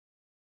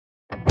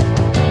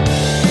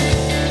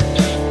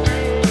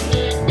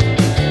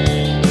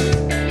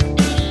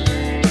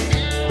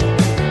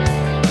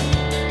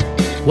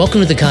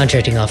Welcome to the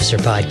Contracting Officer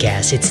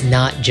Podcast. It's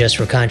not just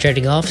for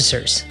contracting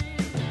officers.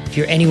 If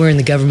you're anywhere in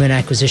the government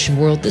acquisition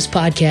world, this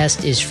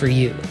podcast is for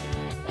you.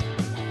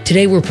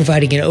 Today, we're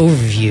providing an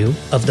overview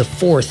of the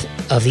fourth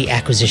of the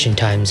acquisition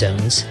time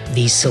zones,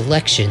 the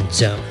selection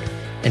zone.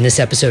 And this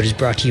episode is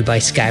brought to you by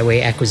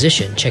Skyway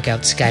Acquisition. Check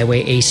out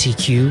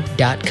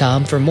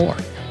skywayacq.com for more.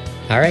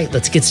 All right,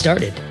 let's get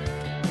started.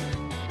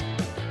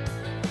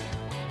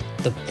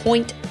 The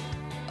point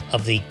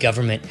of the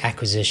government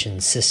acquisition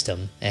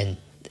system, and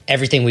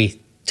everything we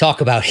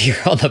talk about here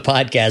on the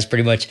podcast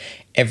pretty much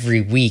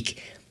every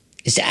week,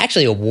 is to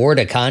actually award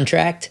a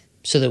contract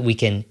so that we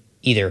can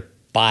either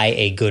buy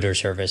a good or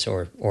service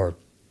or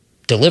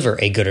deliver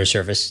a good or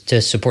service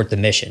to support the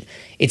mission.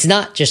 It's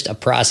not just a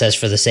process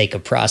for the sake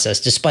of process,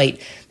 despite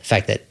the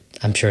fact that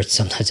I'm sure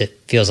sometimes it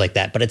feels like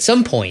that. But at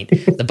some point,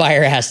 the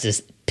buyer has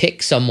to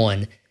pick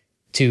someone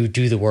to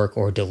do the work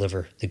or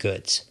deliver the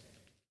goods.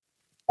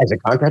 As a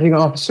contracting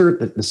officer,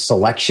 the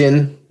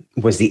selection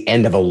was the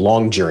end of a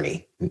long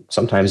journey.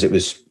 Sometimes it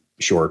was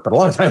short, but a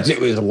lot of times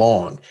it was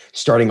long,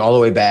 starting all the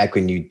way back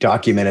when you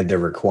documented the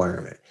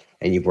requirement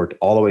and you've worked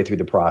all the way through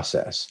the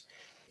process.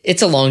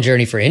 It's a long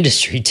journey for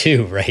industry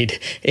too, right?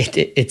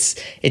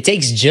 It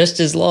takes just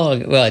as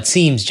long. Well, it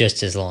seems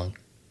just as long.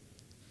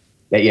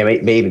 Yeah,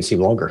 it may even seem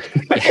longer.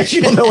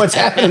 You don't know what's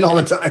happening all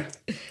the time.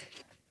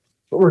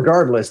 But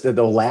regardless, the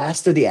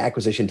last of the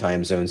acquisition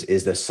time zones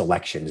is the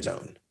selection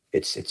zone.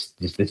 It's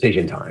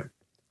decision time.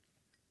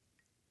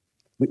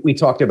 We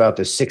talked about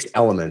the 6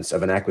 elements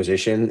of an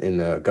acquisition in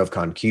the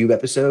GovCon Cube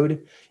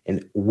episode.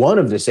 And one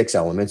of the 6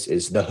 elements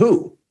is the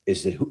who,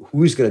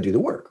 who's going to do the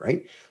work,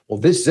 right? Well,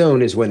 this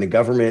zone is when the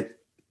government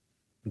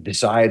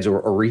decides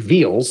or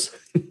reveals,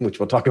 which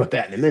we'll talk about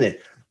that in a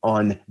minute,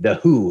 on the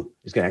who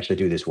is going to actually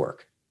do this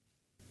work.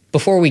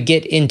 Before we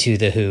get into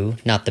the who,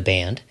 not the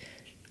band,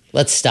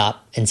 let's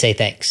stop and say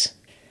thanks.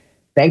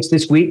 Thanks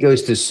this week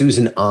goes to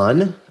Susan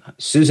Ahn.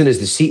 Susan is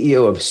the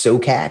CEO of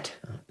SOCAT.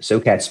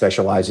 SOCAT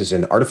specializes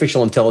in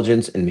artificial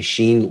intelligence and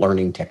machine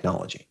learning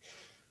technology.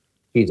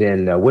 She's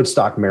in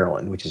Woodstock,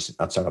 Maryland, which is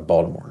outside of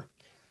Baltimore.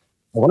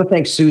 I want to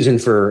thank Susan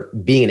for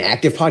being an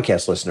active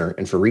podcast listener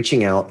and for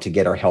reaching out to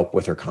get our help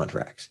with her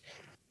contracts.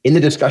 In the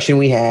discussion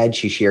we had,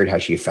 she shared how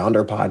she found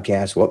our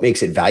podcast, what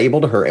makes it valuable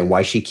to her, and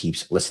why she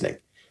keeps listening.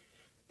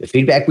 The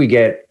feedback we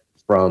get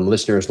from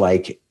listeners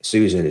like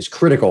Susan is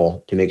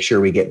critical to make sure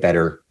we get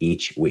better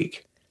each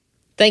week.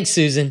 Thanks,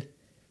 Susan.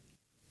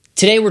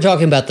 Today, we're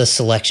talking about the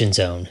selection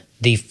zone,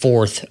 the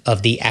fourth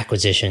of the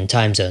acquisition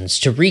time zones.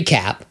 To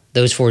recap,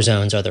 those 4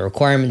 zones are the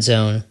requirement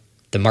zone,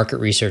 the market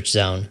research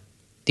zone,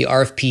 the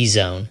RFP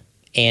zone,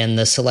 and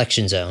the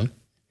selection zone.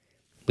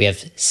 We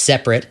have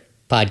separate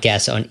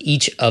podcasts on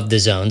each of the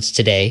zones.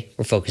 Today,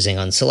 we're focusing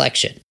on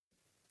selection.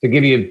 To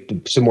give you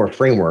some more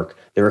framework,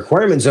 the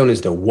requirement zone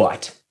is the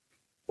what.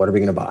 What are we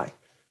going to buy?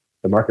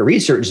 The market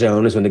research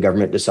zone is when the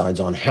government decides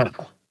on how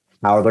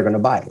are they going to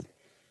buy it.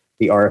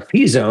 The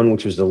RFP zone,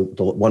 which was the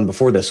one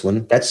before this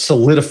one, that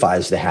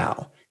solidifies the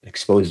how,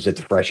 exposes it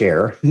to fresh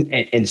air,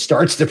 and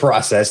starts the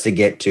process to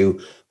get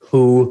to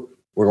who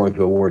we're going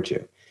to award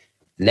to.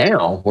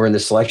 Now we're in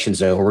the selection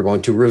zone where we're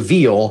going to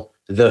reveal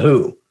the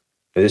who.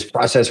 This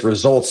process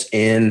results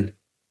in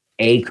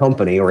a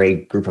company or a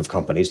group of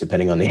companies,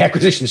 depending on the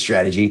acquisition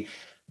strategy,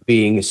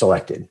 being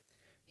selected.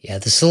 Yeah,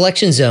 the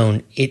selection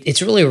zone,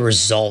 it's really a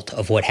result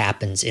of what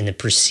happens in the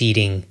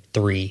preceding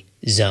 3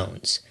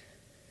 zones.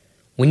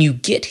 When you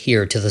get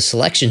here to the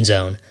selection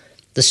zone,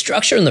 the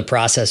structure and the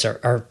process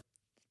are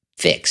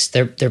fixed.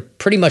 They're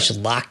pretty much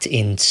locked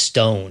in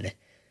stone.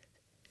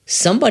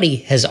 Somebody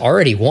has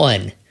already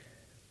won.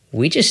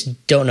 We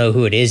just don't know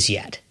who it is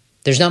yet.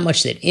 There's not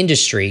much that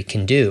industry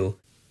can do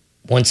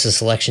once the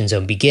selection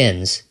zone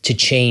begins to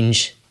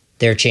change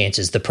their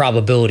chances, the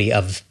probability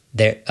of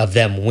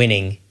them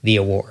winning the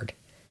award.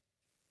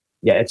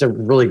 Yeah, it's a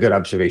really good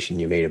observation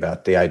you made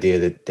about the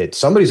idea that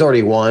somebody's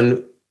already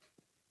won.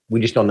 We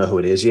just don't know who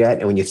it is yet.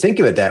 And when you think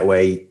of it that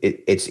way,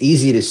 it's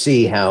easy to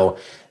see how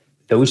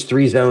those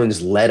 3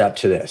 zones led up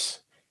to this.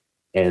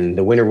 And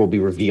the winner will be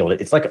revealed.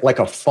 It's like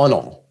a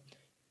funnel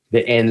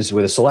that ends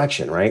with a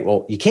selection, right?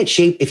 Well,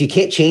 if you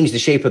can't change the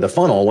shape of the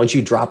funnel, once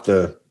you drop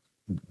the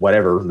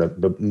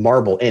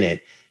marble in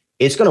it,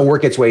 it's going to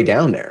work its way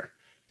down there.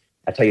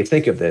 That's how you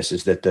think of this,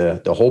 is that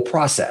the whole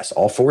process,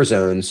 all 4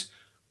 zones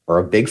are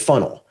a big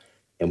funnel.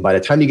 And by the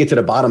time you get to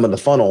the bottom of the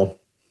funnel,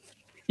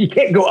 you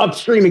can't go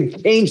upstream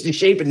and change the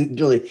shape and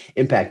really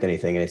impact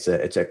anything. And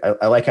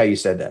I like how you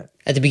said that.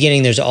 At the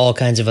beginning, there's all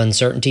kinds of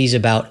uncertainties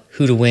about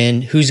who to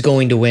win, who's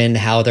going to win,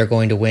 how they're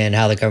going to win,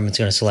 how the government's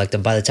going to select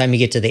them. By the time you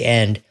get to the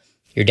end,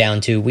 you're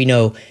down to, we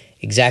know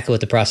exactly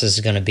what the process is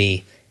going to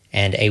be,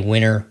 and a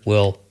winner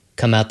will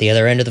come out the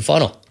other end of the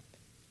funnel.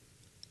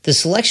 The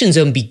selection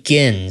zone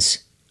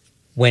begins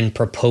when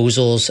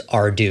proposals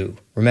are due.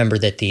 Remember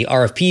that the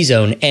RFP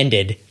zone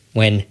ended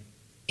when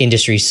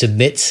industry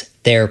submits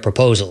their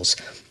proposals.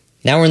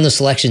 Now we're in the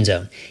selection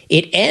zone.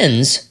 It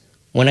ends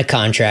when a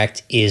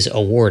contract is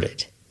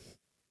awarded.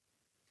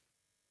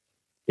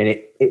 And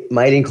it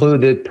might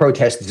include the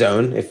protest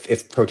zone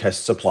if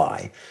protests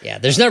apply. Yeah,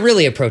 there's not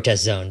really a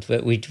protest zone,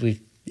 but we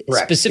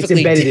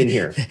specifically it's embedded in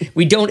here.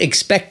 We don't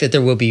expect that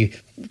there will be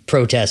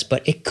protests,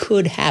 but it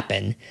could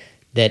happen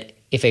that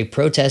if a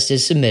protest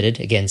is submitted,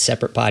 again,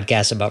 separate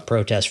podcast about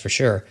protests for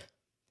sure.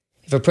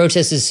 If a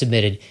protest is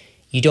submitted,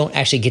 you don't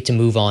actually get to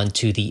move on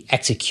to the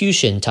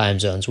execution time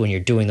zones when you're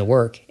doing the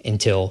work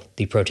until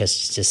the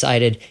protest is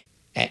decided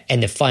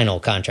and the final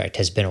contract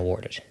has been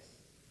awarded.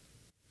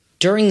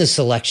 During the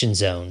selection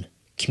zone,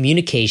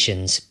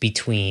 communications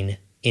between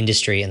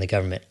industry and the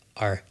government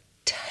are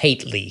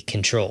tightly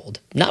controlled.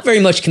 Not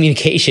very much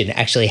communication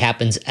actually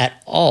happens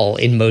at all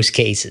in most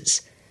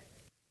cases.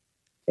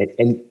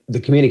 And the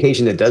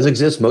communication that does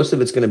exist, most of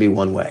it's going to be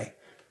one way.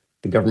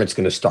 The government's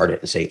going to start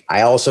it and say,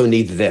 I also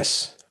need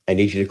this. I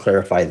need you to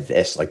clarify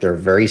this. Like there are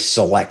very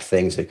select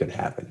things that could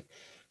happen.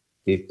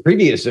 The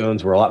previous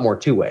zones were a lot more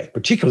two-way,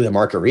 particularly the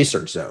market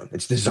research zone.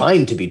 It's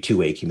designed to be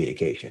two-way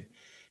communication.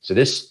 So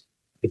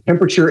the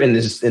temperature in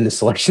the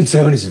selection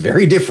zone is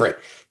very different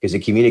because the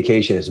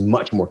communication is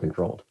much more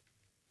controlled.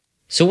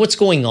 So what's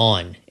going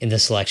on in the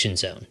selection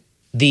zone?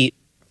 The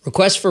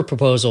request for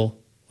proposal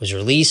was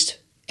released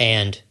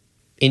and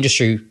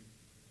industry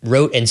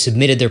wrote and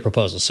submitted their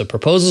proposals. So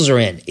proposals are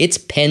in. It's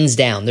pens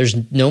down. There's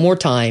no more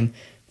time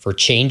for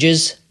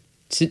changes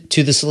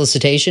to the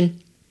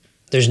solicitation.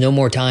 There's no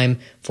more time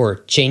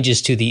for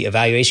changes to the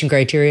evaluation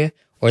criteria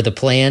or the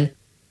plan.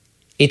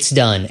 It's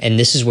done, and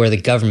this is where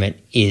the government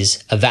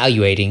is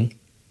evaluating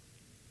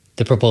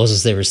the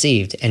proposals they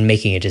received and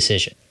making a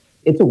decision.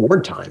 It's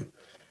award time.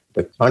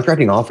 The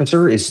contracting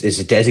officer is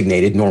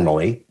designated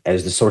normally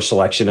as the source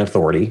selection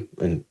authority,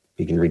 and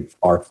you can read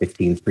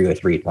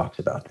R15303 talks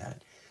about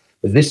that.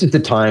 But this is the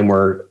time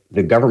where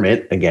the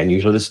government, again,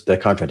 usually the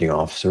contracting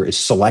officer, is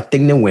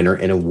selecting the winner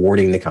and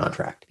awarding the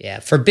contract. Yeah,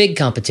 for big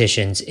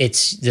competitions,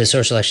 it's the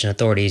source selection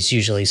authority is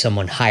usually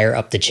someone higher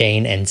up the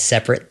chain and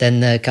separate than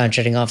the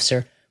contracting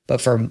officer.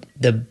 But for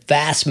the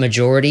vast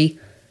majority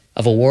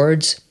of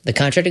awards, the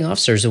contracting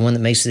officer is the one that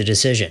makes the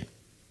decision.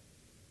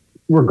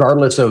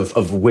 Regardless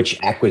of which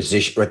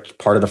acquisition, which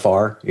part of the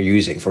FAR you're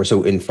using.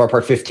 So in FAR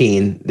Part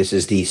 15, this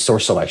is the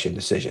source selection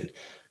decision.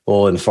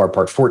 Well, in FAR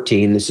Part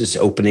 14, this is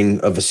opening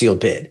of a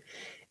sealed bid.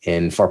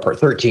 In FAR Part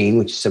 13,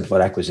 which is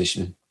simplified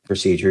acquisition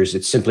procedures,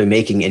 it's simply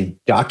making and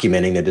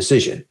documenting the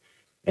decision.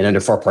 And under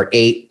FAR Part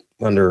 8,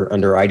 under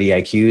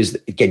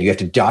IDIQs, again, you have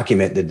to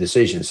document the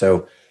decision.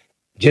 So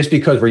just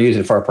because we're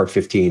using FAR Part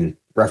 15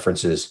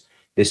 references,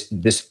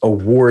 this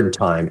award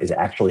time is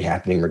actually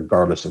happening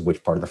regardless of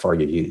which part of the FAR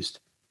you used.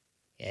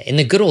 In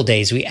the good old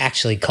days, we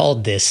actually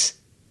called this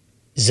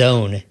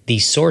zone the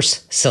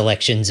source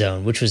selection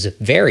zone, which was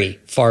very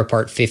FAR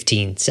Part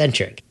 15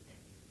 centric.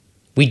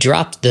 We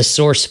dropped the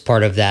source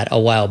part of that a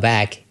while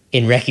back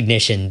in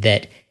recognition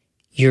that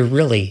you're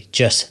really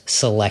just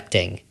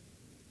selecting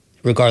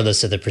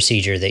regardless of the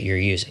procedure that you're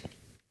using.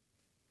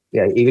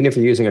 Yeah, even if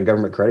you're using a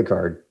government credit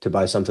card to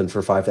buy something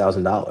for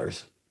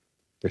 $5,000,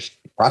 the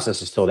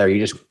process is still there. You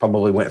just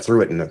probably went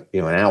through it in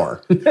an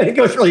hour. It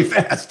goes really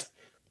fast.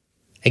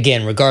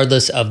 Again,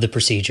 regardless of the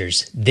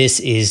procedures,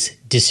 this is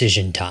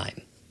decision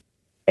time.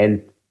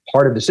 And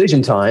part of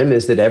decision time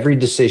is that every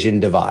decision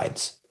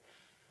divides.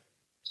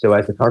 So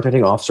as the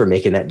contracting officer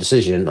making that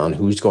decision on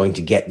who's going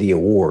to get the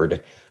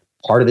award,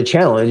 part of the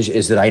challenge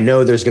is that I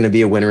know there's going to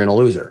be a winner and a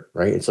loser,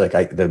 right? It's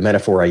like the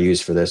metaphor I use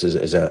for this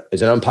is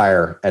an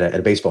umpire at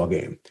a baseball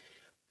game.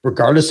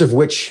 Regardless of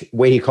which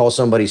way he calls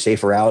somebody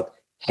safe or out,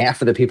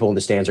 half of the people in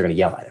the stands are going to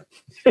yell at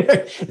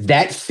him.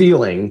 That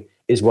feeling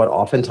is what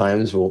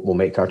oftentimes will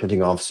make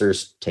contracting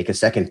officers take a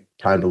second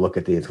time to look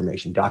at the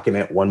information,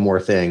 document one more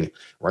thing,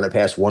 run it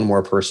past one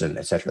more person,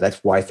 et cetera.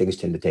 That's why things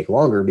tend to take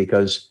longer,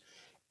 because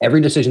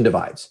every decision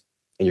divides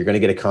and you're going to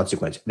get a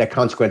consequence. That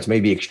consequence may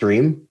be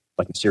extreme,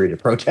 like a series of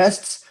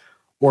protests,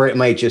 or it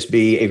might just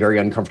be a very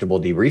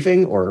uncomfortable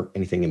debriefing or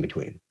anything in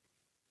between.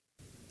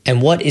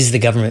 And what is the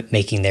government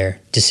making their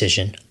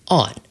decision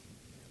on?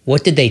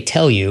 What did they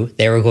tell you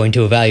they were going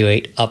to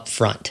evaluate up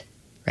front?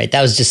 Right,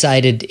 that was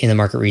decided in the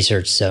market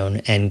research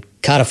zone and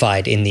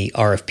codified in the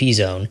RFP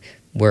zone,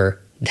 where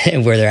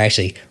they're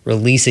actually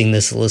releasing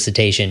the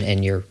solicitation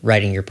and you're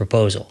writing your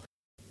proposal.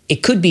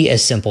 It could be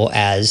as simple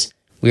as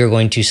we are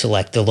going to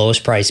select the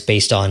lowest price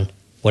based on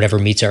whatever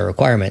meets our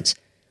requirements,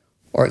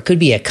 or it could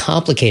be a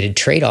complicated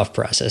trade-off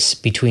process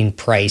between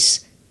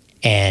price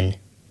and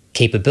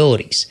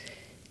capabilities.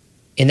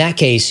 In that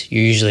case,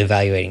 you're usually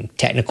evaluating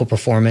technical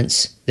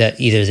performance, that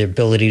either the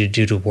ability to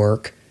do the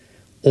work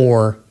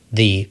or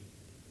the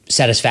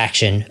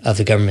satisfaction of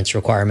the government's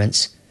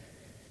requirements.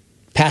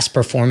 Past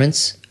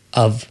performance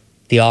of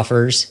the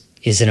offers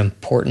is an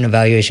important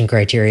evaluation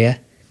criteria.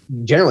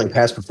 Generally,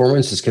 past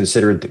performance is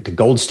considered the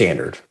gold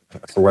standard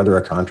for whether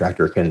a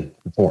contractor can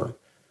perform.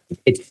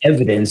 It's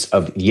evidence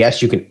of,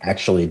 yes, you can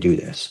actually do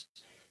this.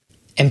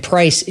 And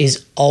price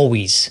is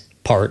always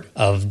part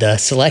of the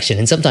selection.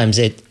 And sometimes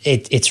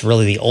it's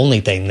really the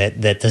only thing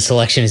that the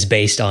selection is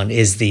based on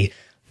is the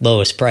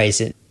lowest price,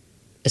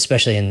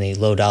 especially in the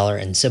low dollar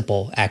and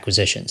simple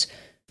acquisitions.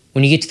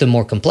 When you get to the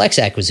more complex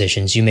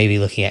acquisitions, you may be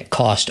looking at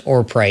cost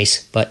or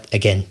price, but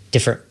again,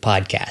 different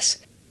podcasts.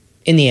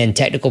 In the end,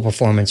 technical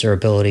performance or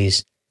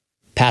abilities,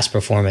 past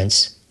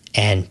performance,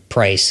 and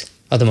price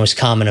are the most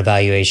common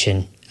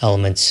evaluation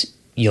elements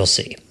you'll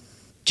see.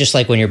 Just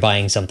like when you're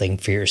buying something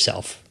for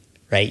yourself,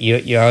 right?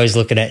 You're always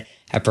looking at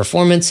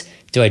performance.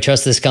 Do I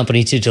trust this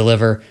company to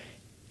deliver?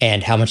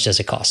 And how much does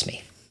it cost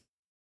me?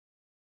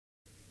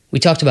 We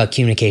talked about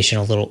communication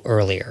a little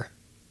earlier.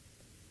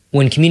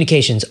 When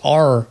communications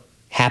are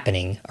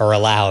happening or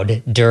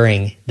allowed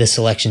during the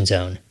selection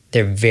zone,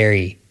 they're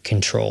very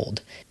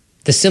controlled.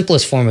 The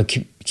simplest form of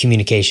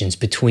communications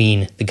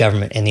between the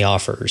government and the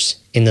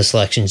offerers in the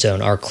selection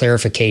zone are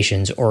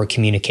clarifications or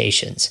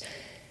communications.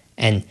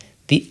 And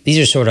these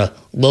are sort of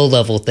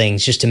low-level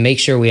things just to make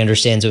sure we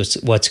understand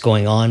what's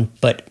going on,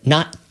 but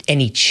not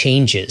any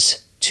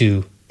changes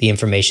to the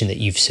information that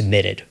you've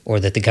submitted or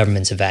that the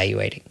government's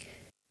evaluating.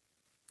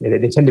 They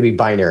tend to be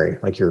binary,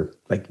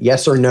 like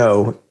yes or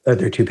no,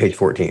 they're 2 page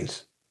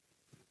 14s.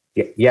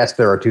 Yes,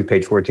 there are 2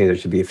 page 14s, there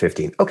should be a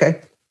 15.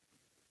 Okay.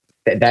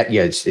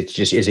 It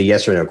just is a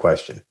yes or no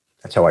question.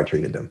 That's how I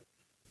treated them.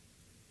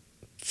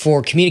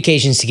 For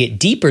communications to get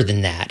deeper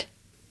than that,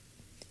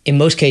 in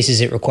most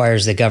cases, it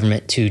requires the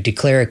government to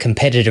declare a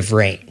competitive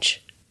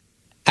range.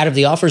 Out of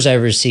the offers I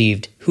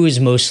received, who is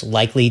most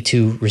likely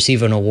to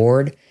receive an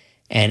award?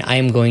 And I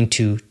am going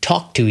to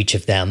talk to each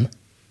of them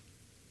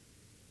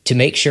to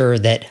make sure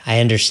that I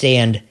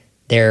understand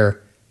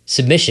their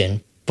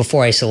submission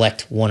before I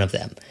select one of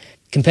them.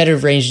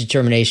 Competitive range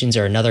determinations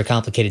are another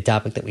complicated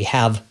topic that we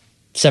have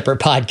separate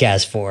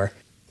podcasts for.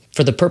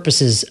 For the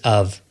purposes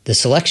of the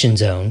selection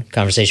zone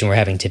conversation we're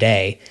having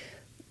today,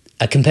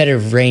 a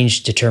competitive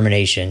range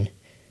determination,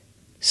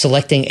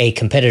 selecting a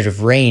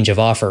competitive range of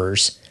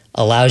offers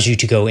allows you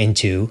to go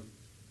into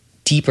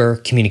deeper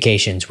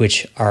communications,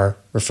 which are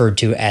referred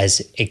to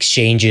as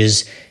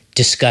exchanges,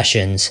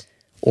 discussions,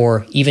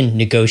 or even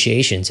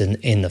negotiations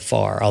in the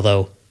FAR,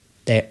 although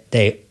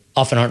they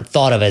often aren't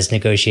thought of as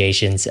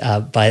negotiations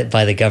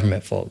by the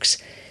government folks.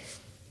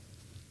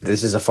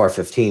 This is a FAR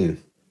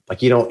 15.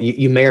 Like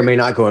you may or may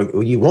not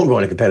you won't go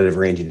in a competitive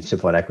range in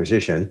simplified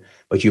acquisition,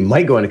 but you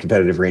might go in a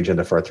competitive range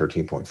under FAR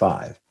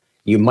 13.5.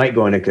 You might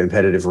go in a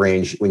competitive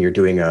range when you're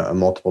doing a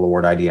multiple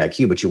award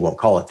IDIQ, but you won't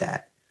call it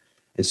that.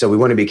 And so we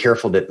want to be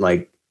careful that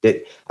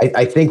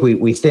I think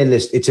we thin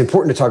this. It's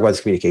important to talk about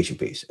this communication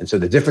piece. And so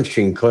the difference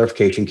between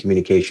clarification,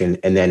 communication,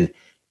 and then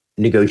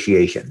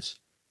negotiations.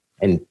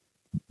 And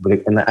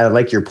I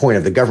like your point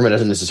of the government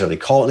doesn't necessarily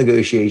call it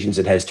negotiations.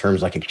 It has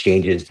terms like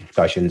exchanges,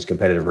 discussions,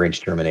 competitive range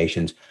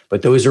determinations,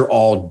 but those are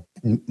all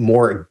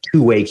more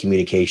two-way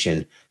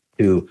communication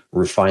to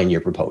refine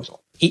your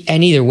proposal.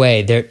 And either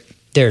way,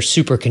 they're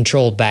super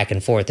controlled back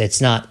and forth. It's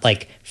not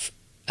like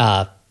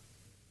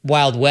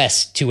Wild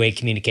West two-way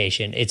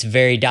communication. It's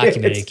very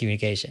documented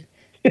communication.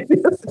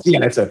 Yeah,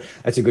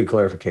 that's a good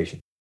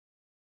clarification.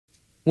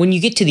 When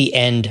you get to the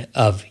end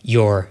of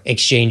your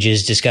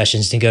exchanges,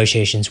 discussions,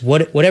 negotiations,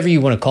 whatever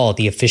you want to call it,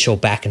 the official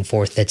back and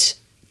forth that's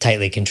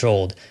tightly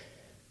controlled,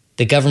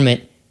 the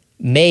government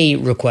may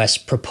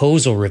request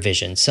proposal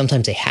revisions.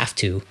 Sometimes they have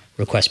to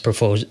request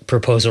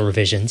proposal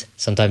revisions,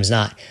 sometimes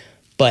not.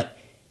 But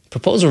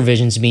proposal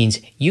revisions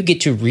means you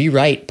get to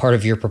rewrite part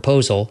of your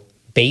proposal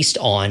based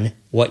on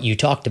what you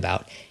talked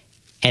about.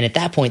 And at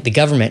that point, the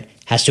government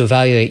has to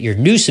evaluate your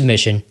new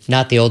submission,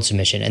 not the old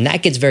submission. And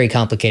that gets very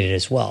complicated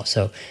as well.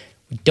 So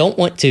we don't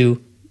want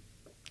to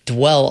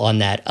dwell on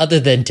that other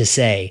than to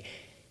say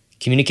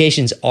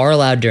communications are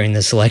allowed during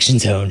the selection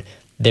zone.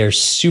 They're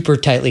super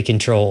tightly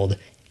controlled,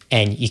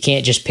 and you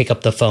can't just pick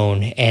up the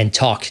phone and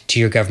talk to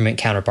your government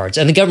counterparts.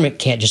 And the government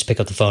can't just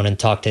pick up the phone and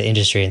talk to the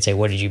industry and say,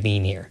 what did you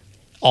mean here?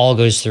 All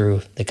goes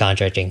through the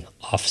contracting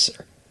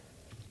officer.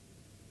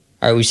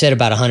 All right, we've said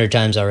about 100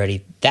 times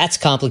already. That's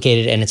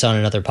complicated, and it's on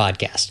another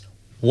podcast.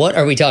 What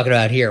are we talking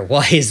about here?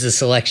 Why is the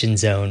selection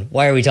zone?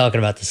 Why are we talking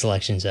about the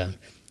selection zone?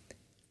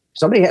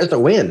 Somebody has to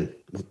win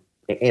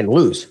and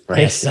lose,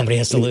 right? Yes, somebody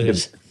has to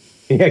lose.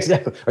 Yeah,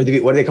 exactly. Or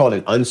what do they call it?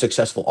 An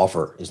unsuccessful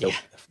offer is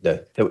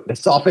the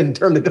softened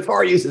term that the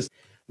FAR uses.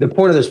 The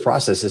point of this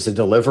process is to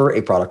deliver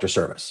a product or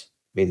service.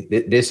 I mean,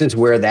 this is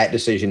where that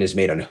decision is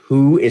made on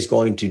who is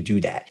going to do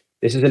that.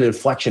 This is an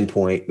inflection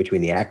point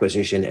between the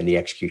acquisition and the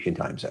execution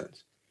time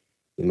zones.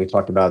 And we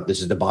talked about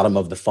this is the bottom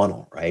of the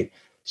funnel, right?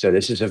 So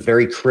this is a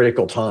very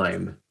critical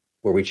time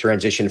where we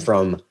transition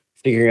from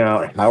figuring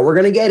out how we're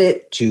going to get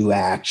it to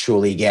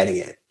actually getting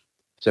it.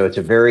 So it's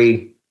a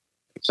very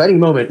exciting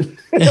moment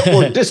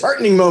or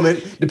disheartening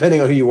moment,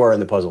 depending on who you are in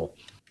the puzzle.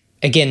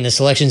 Again, the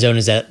selection zone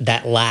is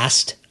that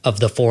last of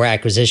the 4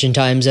 acquisition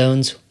time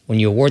zones. When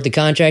you award the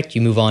contract,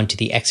 you move on to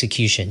the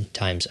execution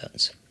time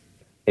zones.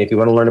 And if you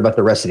want to learn about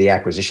the rest of the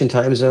acquisition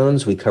time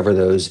zones, we cover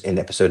those in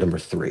episode number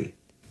 3.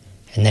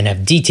 And then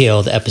have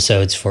detailed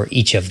episodes for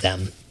each of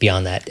them.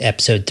 Beyond that,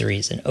 episode 3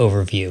 is an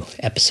overview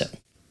episode.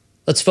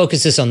 Let's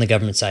focus this on the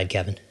government side,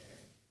 Kevin.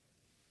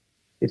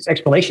 It's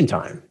explanation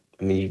time.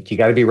 I mean, you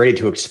got to be ready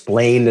to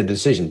explain the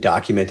decision,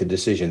 document the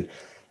decision.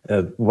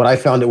 What I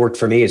found that worked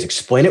for me is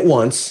explain it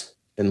once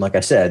And like I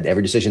said,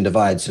 every decision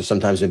divides. So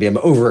sometimes maybe I'm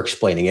over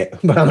explaining it,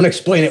 but I'm going to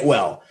explain it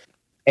well.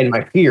 And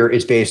my fear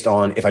is based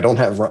on if I don't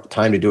have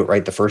time to do it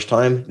right the first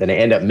time, then I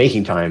end up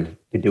making time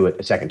to do it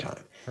the second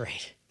time.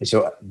 Right. And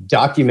so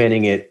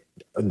documenting it,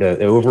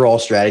 the overall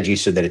strategy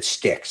so that it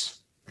sticks,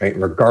 right?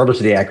 Regardless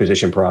of the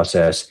acquisition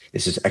process,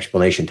 this is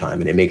explanation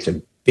time. And it makes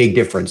a big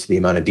difference, the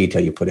amount of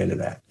detail you put into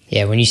that.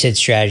 Yeah, when you said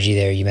strategy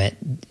there, you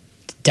meant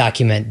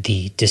document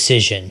the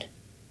decision.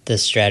 The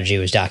strategy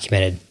was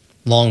documented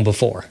long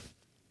before.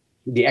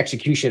 The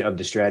execution of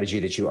the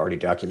strategy that you already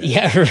documented.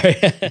 Yeah,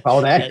 right.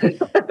 Follow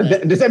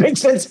that? Does that make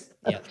sense?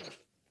 Yeah.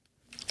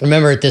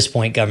 Remember, at this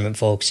point, government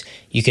folks,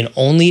 you can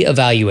only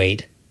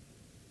evaluate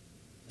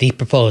the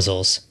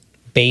proposals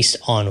based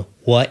on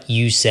what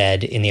you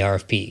said in the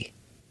RFP.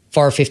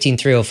 FAR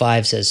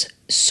 15305 says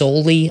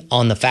solely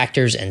on the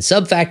factors and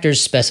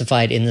sub-factors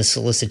specified in the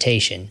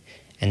solicitation.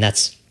 And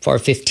that's FAR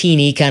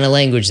 15E kind of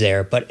language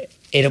there, but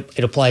it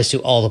applies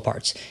to all the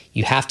parts.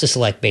 You have to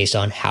select based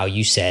on how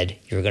you said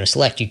you were going to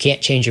select. You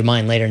can't change your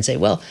mind later and say,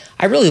 well,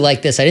 I really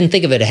like this. I didn't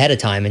think of it ahead of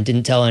time and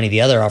didn't tell any of the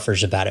other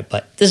offers about it,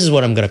 but this is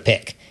what I'm going to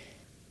pick.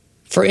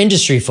 For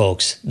industry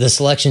folks, the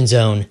selection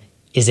zone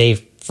is a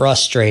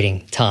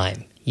frustrating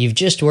time. You've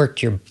just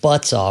worked your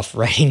butts off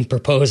writing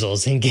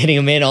proposals and getting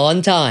them in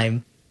on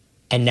time,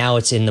 and now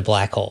it's in the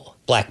black hole,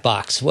 black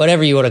box,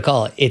 whatever you want to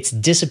call it. It's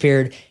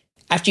disappeared.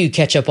 After you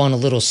catch up on a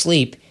little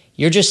sleep,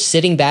 you're just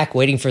sitting back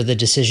waiting for the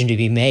decision to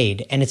be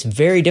made, and it's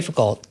very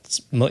difficult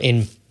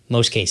in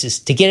most cases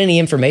to get any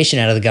information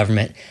out of the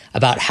government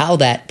about how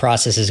that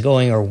process is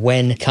going or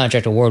when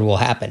contract award will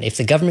happen. If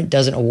the government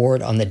doesn't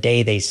award on the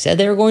day they said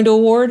they were going to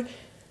award,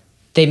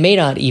 they may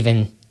not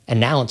even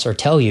announce or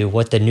tell you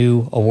what the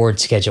new award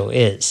schedule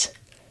is.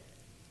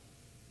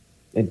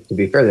 And to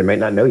be fair, they might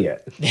not know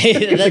yet.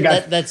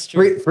 That's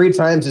true. Three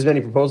times as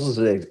many proposals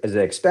as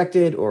they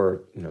expected,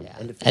 or Yeah.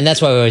 And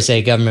that's why we always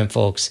say, government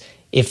folks,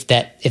 if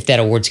that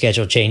award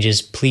schedule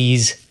changes,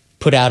 please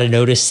put out a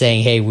notice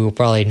saying, hey, we will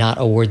probably not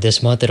award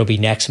this month. It'll be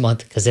next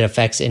month, because it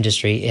affects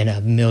industry in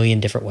a million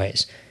different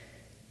ways.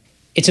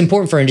 It's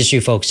important for industry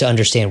folks to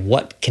understand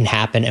what can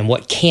happen and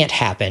what can't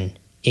happen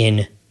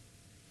in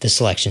the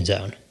selection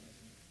zone.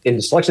 In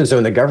the selection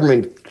zone, the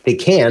government, they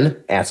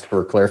can ask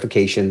for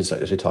clarifications,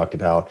 as we talked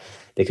about.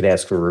 They could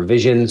ask for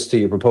revisions to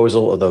your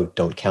proposal, although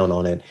don't count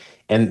on it.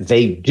 And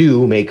they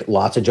do make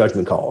lots of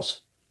judgment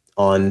calls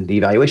on the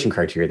evaluation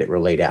criteria that were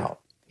laid out.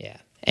 Yeah.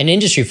 And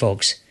industry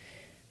folks,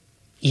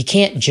 you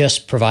can't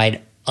just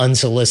provide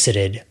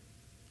unsolicited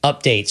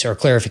updates or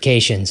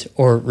clarifications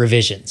or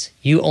revisions.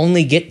 You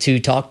only get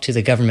to talk to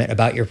the government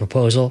about your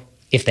proposal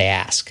if they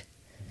ask.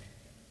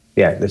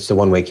 Yeah, that's the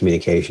one-way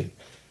communication.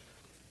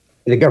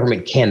 The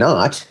government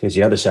cannot, is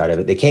the other side of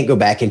it, they can't go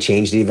back and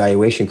change the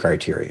evaluation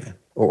criteria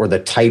or the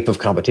type of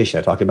competition.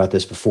 I talked about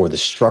this before. The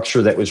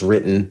structure that was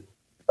written,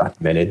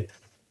 documented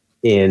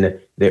in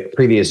the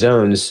previous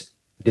zones,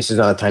 this is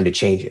not a time to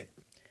change it.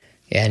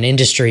 Yeah, in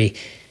industry,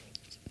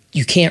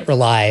 you can't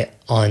rely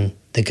on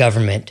the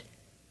government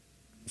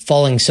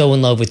falling so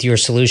in love with your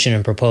solution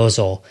and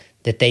proposal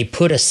that they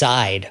put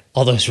aside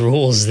all those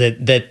rules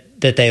that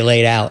they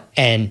laid out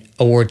and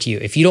award to you.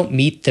 If you don't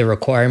meet the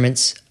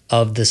requirements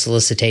of the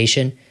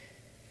solicitation,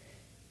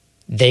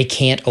 they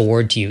can't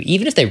award to you,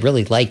 even if they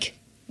really like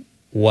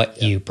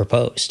what you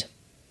proposed.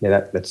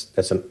 Yeah,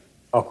 that's an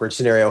awkward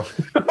scenario.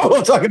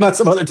 We'll talk about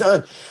some other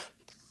time.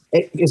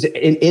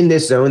 In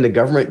this zone, the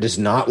government does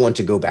not want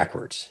to go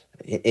backwards.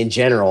 In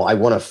general, I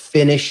want to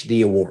finish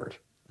the award,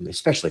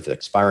 especially for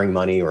expiring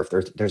money or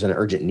if there's an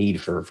urgent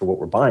need for what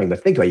we're buying.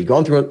 But think about it, you've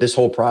gone through this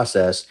whole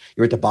process.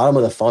 You're at the bottom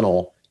of the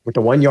funnel with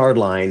the 1 yard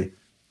line.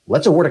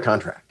 Let's award a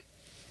contract.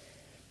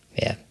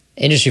 Yeah.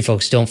 Industry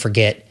folks, don't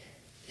forget,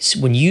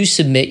 when you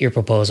submit your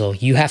proposal,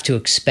 you have to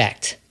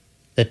expect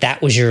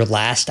that was your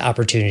last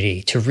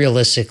opportunity to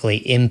realistically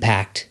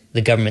impact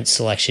the government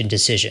selection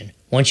decision.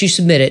 Once you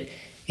submit it,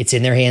 it's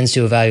in their hands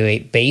to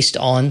evaluate based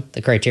on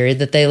the criteria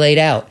that they laid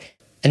out.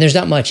 And there's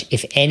not much,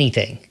 if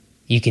anything,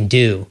 you can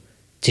do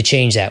to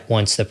change that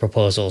once the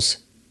proposals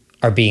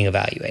are being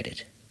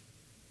evaluated.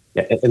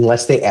 Yeah,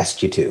 unless they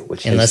ask you to.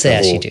 Unless they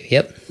ask you to,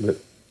 yep. The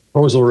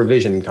proposal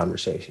revision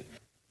conversation.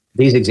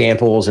 These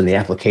examples and the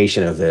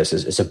application of this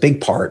is a big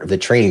part of the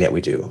training that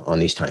we do on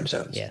these time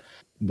zones. Yeah.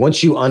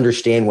 Once you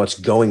understand what's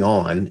going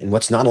on and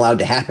what's not allowed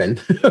to happen,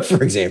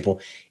 for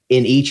example,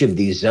 in each of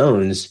these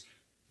zones,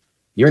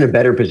 you're in a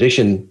better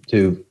position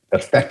to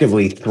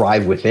effectively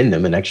thrive within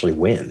them and actually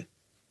win.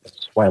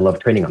 That's why I love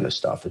training on this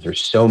stuff, is there's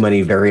so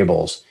many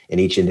variables in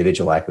each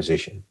individual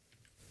acquisition.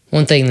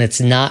 One thing that's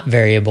not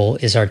variable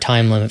is our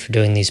time limit for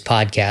doing these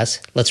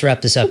podcasts. Let's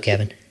wrap this up,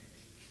 Kevin.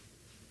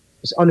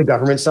 On the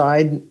government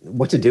side,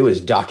 what to do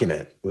is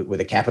document with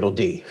a capital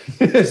D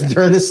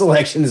during the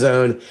selection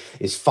zone,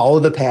 is follow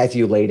the path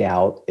you laid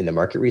out in the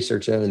market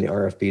research zone and the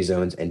RFP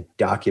zones and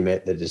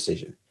document the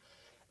decision.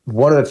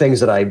 One of the things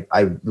that I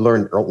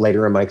learned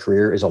later in my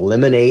career is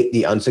eliminate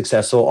the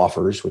unsuccessful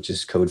offers, which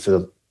is code for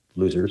the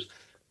losers,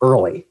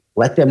 early.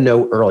 Let them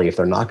know early. If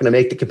they're not going to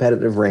make the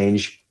competitive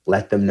range,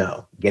 let them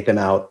know. Get them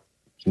out,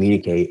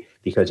 communicate,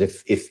 because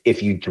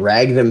if you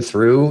drag them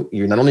through,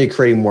 you're not only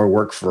creating more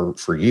work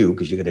for you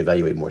because you can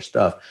evaluate more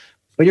stuff,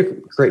 but you're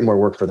creating more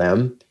work for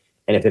them.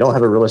 And if they don't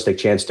have a realistic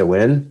chance to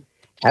win,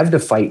 have the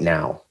fight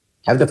now.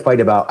 Have the fight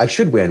about, I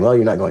should win. Well,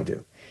 you're not going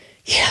to.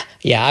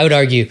 Yeah. I would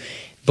argue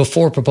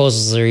before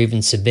proposals are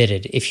even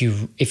submitted, if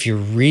you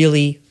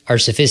really are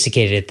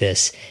sophisticated at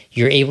this,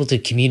 you're able to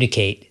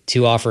communicate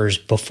to offers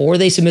before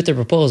they submit their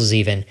proposals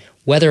even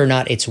whether or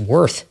not it's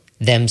worth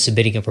them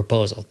submitting a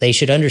proposal. They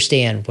should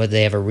understand whether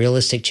they have a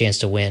realistic chance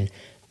to win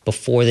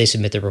before they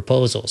submit their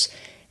proposals.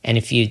 And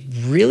if you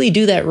really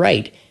do that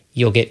right,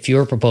 you'll get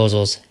fewer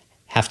proposals,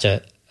 have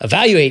to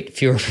evaluate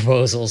fewer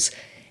proposals,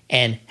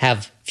 and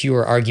have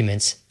fewer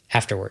arguments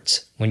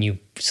afterwards when you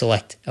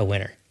select a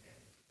winner.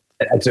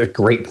 That's a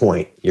great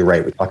point. You're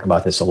right. We talk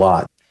about this a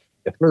lot.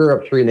 The further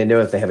upstream they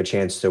know if they have a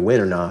chance to win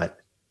or not,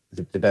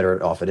 the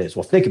better off it is.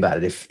 Well, think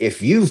about it.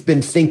 If you've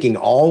been thinking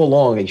all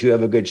along that you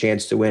have a good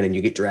chance to win and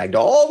you get dragged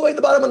all the way to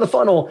the bottom of the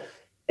funnel,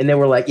 and then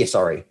we're like, yeah,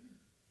 sorry.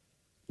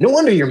 No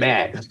wonder you're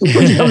mad.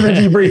 You're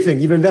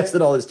debriefing. You've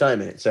invested all this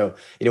time in it. So,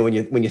 when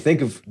you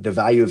think of the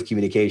value of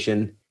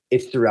communication,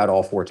 it's throughout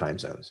all 4 time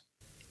zones.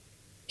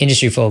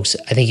 Industry folks,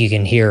 I think you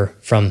can hear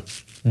from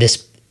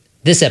this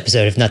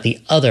episode, if not the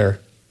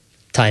other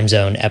time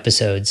zone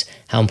episodes,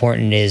 how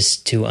important it is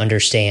to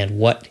understand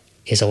what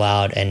is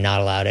allowed and not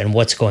allowed and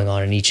what's going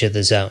on in each of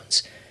the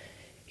zones.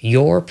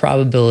 Your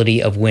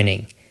probability of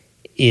winning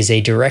is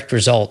a direct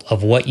result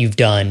of what you've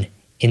done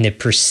in the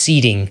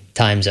preceding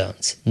time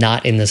zones,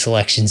 not in the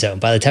selection zone.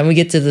 By the time we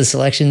get to the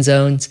selection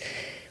zones,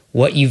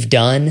 what you've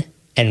done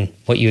and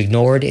what you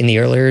ignored in the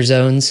earlier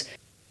zones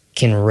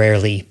can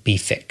rarely be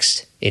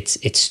fixed.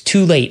 It's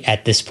too late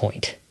at this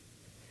point.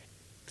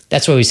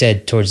 That's why we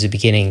said towards the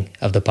beginning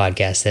of the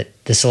podcast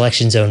that the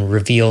selection zone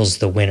reveals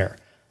the winner.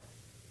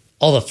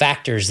 All the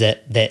factors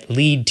that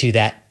lead to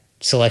that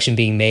selection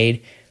being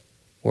made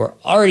were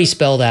already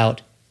spelled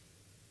out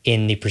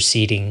in the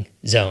preceding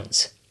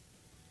zones.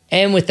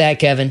 And with that,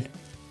 Kevin,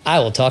 I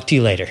will talk to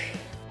you later.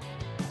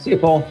 See you,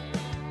 Paul.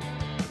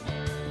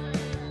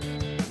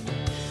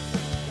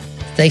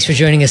 Thanks for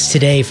joining us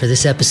today for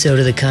this episode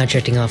of the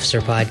Contracting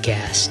Officer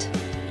Podcast.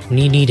 When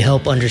you need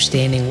help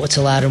understanding what's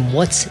allowed and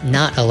what's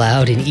not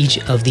allowed in each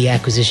of the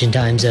acquisition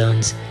time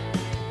zones,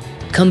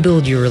 come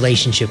build your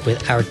relationship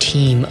with our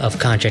team of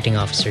contracting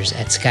officers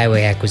at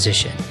Skyway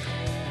Acquisition.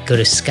 Go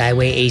to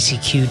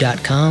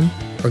skywayacq.com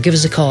or give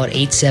us a call at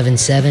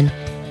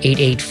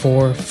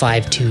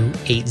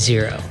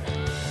 877-884-5280.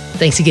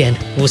 Thanks again.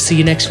 We'll see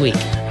you next week.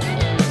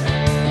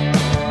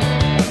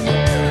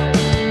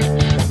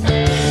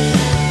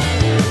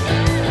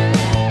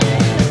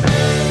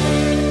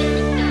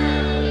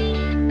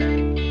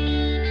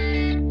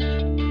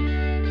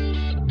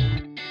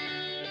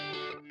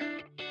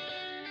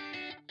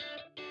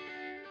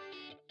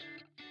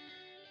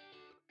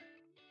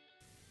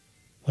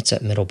 What's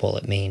that middle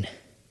bullet mean?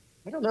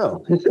 I don't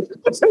know. I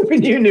was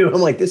hoping you knew. I'm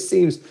like, this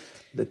seems,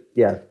 we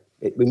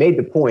made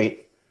the point.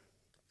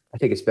 I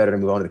think it's better to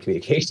move on to the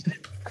communication.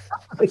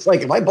 It's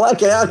like, am I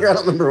blacking out here? I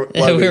don't remember.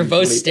 We were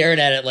both staring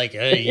at it like,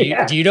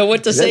 do you know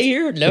what to say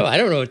here? No, I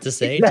don't know what to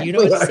say. Exactly. Do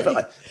you know what to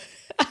say?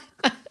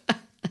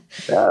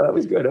 Yeah, that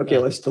was good. Okay,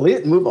 let's delete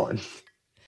it and move on.